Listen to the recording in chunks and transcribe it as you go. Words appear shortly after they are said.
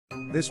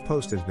This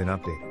post has been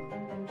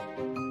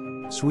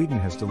updated. Sweden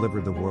has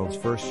delivered the world's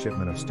first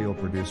shipment of steel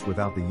produced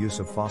without the use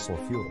of fossil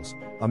fuels,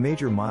 a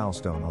major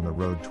milestone on the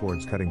road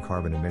towards cutting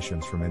carbon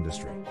emissions from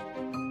industry.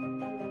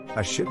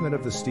 A shipment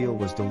of the steel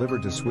was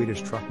delivered to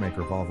Swedish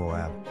truckmaker Volvo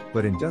AB,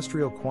 but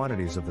industrial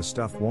quantities of the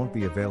stuff won't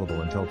be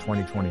available until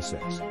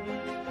 2026.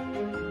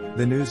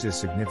 The news is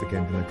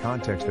significant in the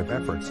context of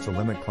efforts to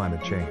limit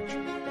climate change.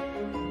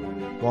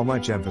 While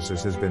much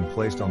emphasis has been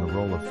placed on the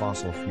role of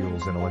fossil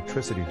fuels in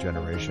electricity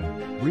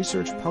generation,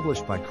 research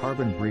published by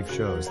Carbon Brief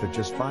shows that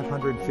just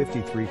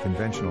 553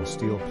 conventional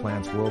steel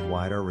plants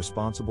worldwide are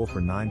responsible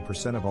for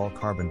 9% of all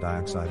carbon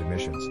dioxide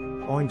emissions,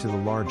 owing to the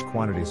large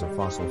quantities of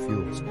fossil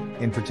fuels,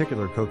 in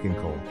particular coking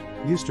coal,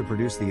 used to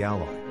produce the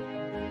alloy.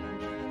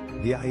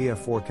 The IEA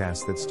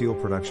forecasts that steel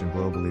production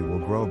globally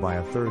will grow by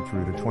a third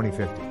through to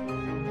 2050.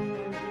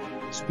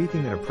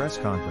 Speaking at a press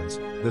conference,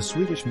 the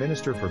Swedish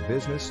Minister for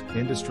Business,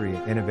 Industry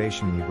and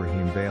Innovation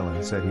Ibrahim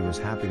Baylan said he was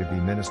happy to be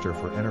Minister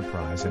for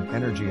Enterprise and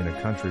Energy in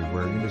a country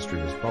where industry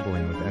is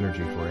bubbling with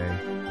energy for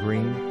a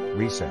green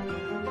reset.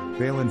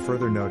 Baylan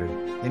further noted,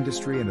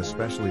 industry and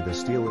especially the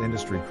steel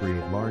industry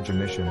create large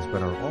emissions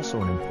but are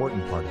also an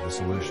important part of the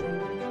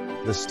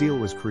solution. The steel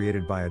was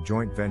created by a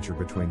joint venture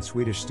between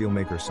Swedish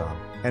steelmaker SSAB,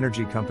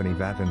 energy company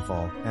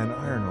Vattenfall, and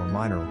iron ore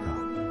miner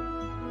LKAB.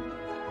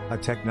 A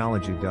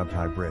technology dubbed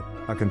HYBRIT,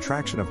 a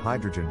contraction of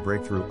hydrogen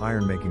breakthrough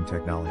ironmaking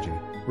technology,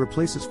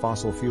 replaces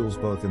fossil fuels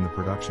both in the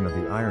production of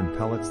the iron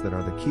pellets that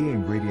are the key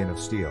ingredient of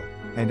steel,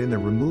 and in the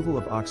removal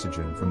of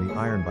oxygen from the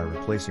iron by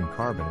replacing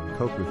carbon and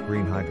coke with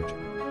green hydrogen.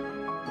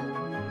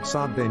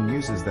 SSAB then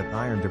uses that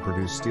iron to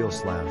produce steel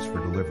slabs for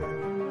delivery.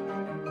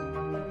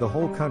 The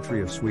whole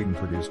country of Sweden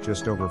produced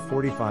just over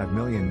 45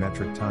 million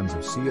metric tons of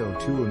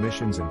CO2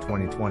 emissions in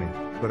 2020,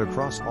 but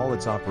across all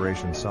its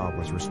operations SSAB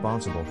was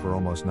responsible for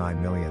almost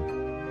 9 million.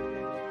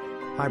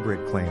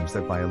 HYBRIT claims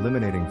that by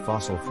eliminating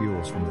fossil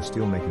fuels from the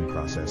steelmaking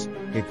process,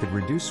 it could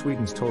reduce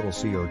Sweden's total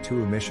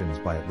CO2 emissions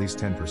by at least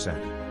 10%.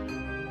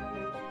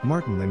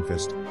 Martin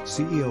Lindqvist,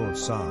 CEO of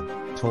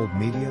SSAB, told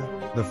media,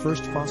 "The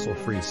first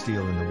fossil-free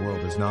steel in the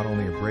world is not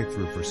only a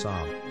breakthrough for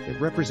SSAB, it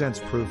represents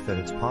proof that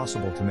it's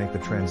possible to make the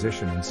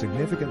transition and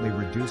significantly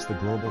reduce the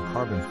global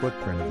carbon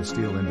footprint of the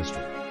steel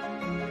industry.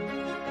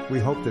 We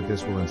hope that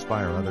this will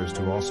inspire others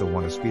to also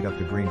want to speed up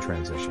the green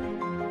transition."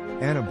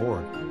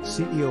 Borg,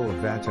 CEO of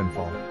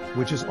Vattenfall,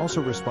 which is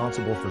also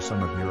responsible for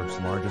some of Europe's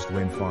largest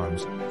wind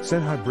farms,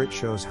 said HYBRIT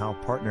shows how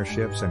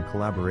partnerships and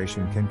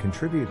collaboration can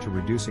contribute to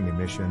reducing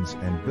emissions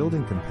and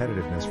building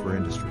competitiveness for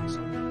industries.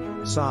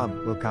 SSAB,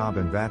 LKAB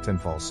and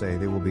Vattenfall say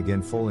they will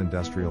begin full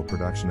industrial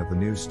production of the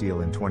new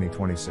steel in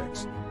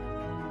 2026.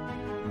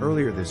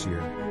 Earlier this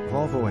year,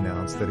 Volvo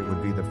announced that it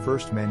would be the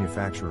first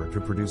manufacturer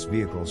to produce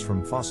vehicles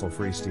from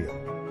fossil-free steel.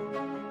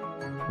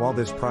 While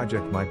this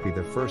project might be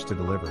the first to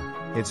deliver,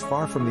 it's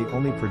far from the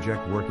only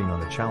project working on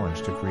the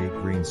challenge to create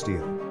green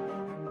steel.